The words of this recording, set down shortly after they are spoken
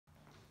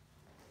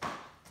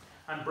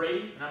I'm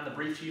Brady, and I'm the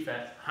brief chief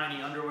at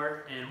Hiney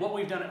Underwear, and what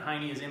we've done at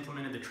Hiney is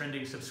implemented the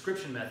trending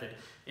subscription method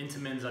into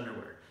men's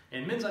underwear.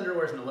 And men's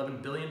underwear is an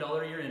 $11 billion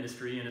a year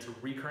industry, and it's a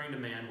recurring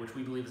demand, which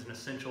we believe is an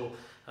essential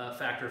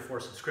factor for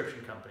a subscription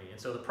company. And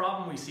so the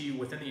problem we see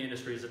within the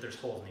industry is that there's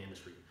holes in the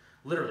industry.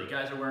 Literally,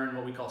 guys are wearing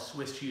what we call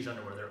Swiss cheese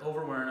underwear. They're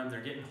overwearing them,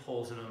 they're getting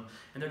holes in them,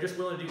 and they're just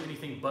willing to do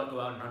anything but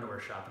go out and underwear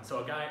shop. And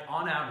so a guy,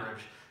 on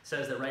average,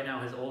 says that right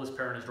now his oldest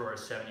pair in his drawer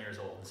is 7 years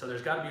old. And so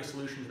there's got to be a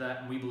solution to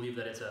that, and we believe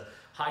that it's a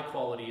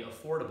high-quality,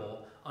 affordable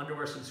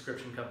underwear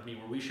subscription company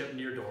where we ship to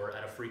your door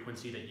at a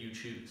frequency that you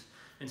choose.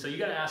 And so you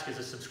got to ask, is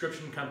a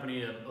subscription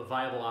company a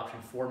viable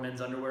option for men's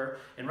underwear?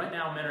 And right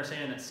now, men are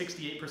saying that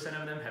 68%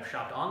 of them have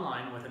shopped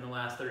online within the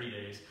last 30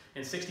 days,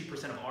 and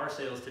 60% of our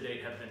sales to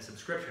date have been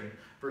subscription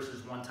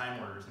versus one-time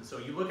orders. And so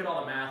you look at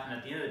all the math, and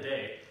at the end of the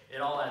day,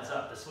 it all adds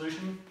up. The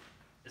solution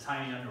is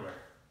Hiney Underwear.